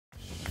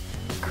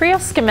Creo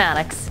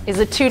Schematics is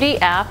a 2D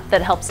app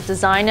that helps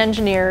design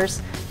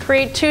engineers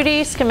create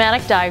 2D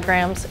schematic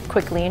diagrams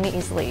quickly and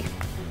easily.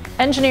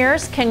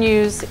 Engineers can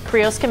use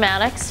Creo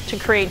Schematics to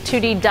create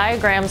 2D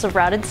diagrams of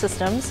routed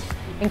systems,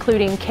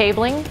 including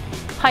cabling,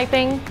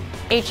 piping,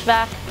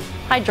 HVAC,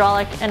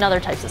 hydraulic, and other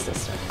types of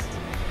systems.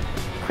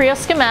 Creo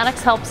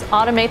Schematics helps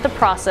automate the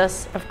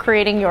process of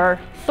creating your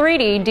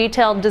 3D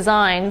detailed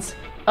designs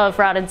of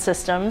routed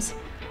systems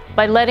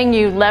by letting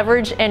you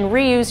leverage and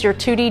reuse your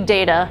 2D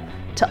data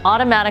to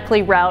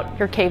automatically route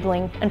your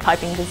cabling and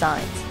piping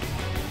designs.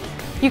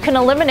 You can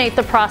eliminate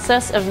the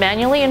process of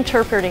manually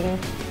interpreting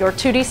your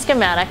 2D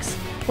schematics,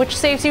 which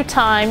saves you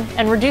time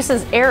and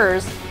reduces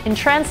errors in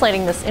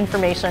translating this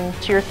information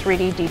to your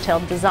 3D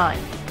detailed design.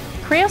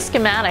 Creo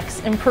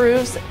Schematics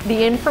improves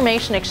the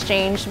information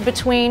exchange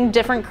between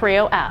different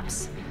Creo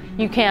apps.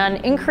 You can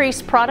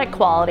increase product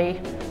quality,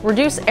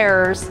 reduce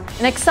errors,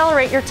 and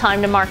accelerate your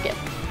time to market.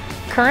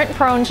 Current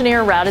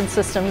ProEngineer routed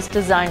systems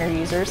designer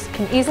users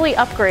can easily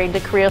upgrade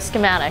to Creo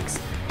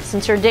Schematics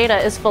since your data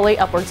is fully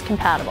upwards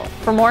compatible.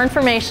 For more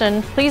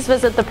information, please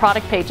visit the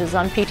product pages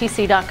on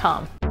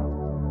ptc.com.